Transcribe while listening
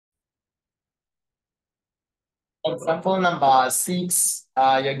Example number 6,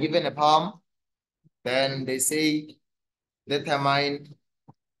 you're given a poem, then they say determine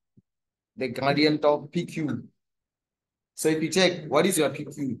the gradient of PQ. So if you check, what is your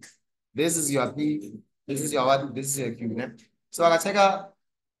PQ? This is your P, this is your what, this is your Q. Ne? So I check out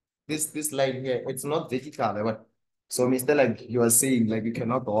this line here, it's not vertical. What? So Mr. Like you are saying, like you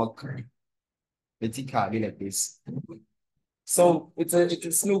cannot walk vertically like this. So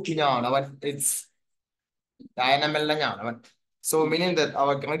it's sloping down, but it's dynamic lang. So meaning that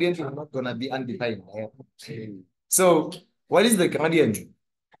our gradient is not gonna be undefined. So what is the gradient?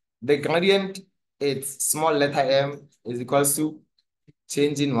 The gradient it's small letter m is equals to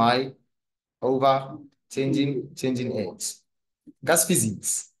change in y over changing x. That's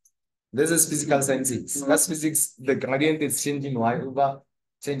physics. This is physical sciences. That's physics. The gradient is changing y over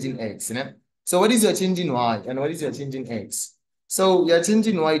changing x. You know? So what is your changing y and what is your changing x? So your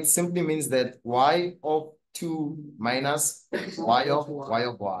changing y it simply means that y of 2 minus y of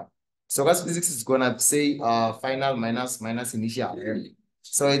y. So that's physics is gonna say final minus initial.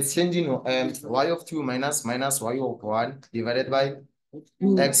 So it's changing y of 2 minus y of 1 divided by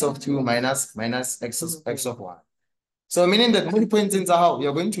x of 2 minus x of 1. So meaning that when point things are how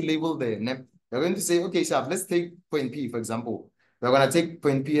you're going to label the name. You're going to say, okay, sharp, let's take point P, for example. We're going to take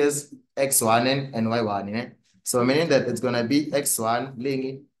point P as x1 and y1. Yeah? So meaning that it's going to be x1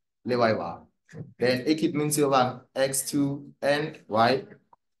 laying y1. Then it means you have x2 and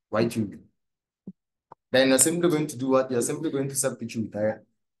y2. Then you're simply going to do what? You're simply going to substitute. Right?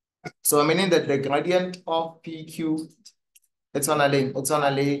 So meaning that the gradient of PQ, it's on a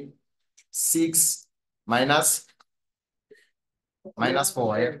lay 6 minus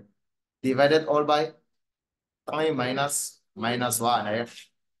 4. Yeah? Divided all by 3 minus 1.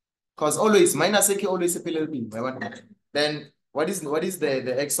 Because always minus a always a PLB. Then what is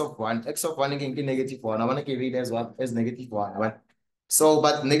the x of 1? X of 1 can be negative 1. I want to read as what as negative 1. Right? So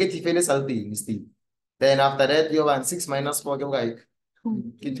but negative is healthy still. Then after that you have 6 minus 4 like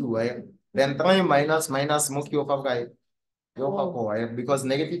 2. Right? Then 3 minus moki of 5 4. Because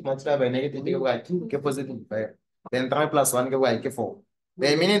negative multiplied by negative get positive. Right? Then 3 plus 1 get 4.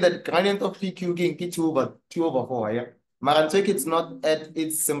 They meaning that gradient of PQ can 2 over 4. Yeah? But check it's not at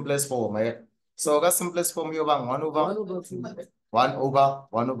its simplest form. Yeah? So the simplest form you have 1 over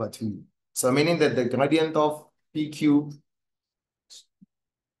 2. So meaning that the gradient of PQ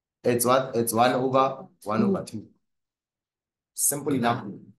it's what? It's 1 over 2. Simple enough.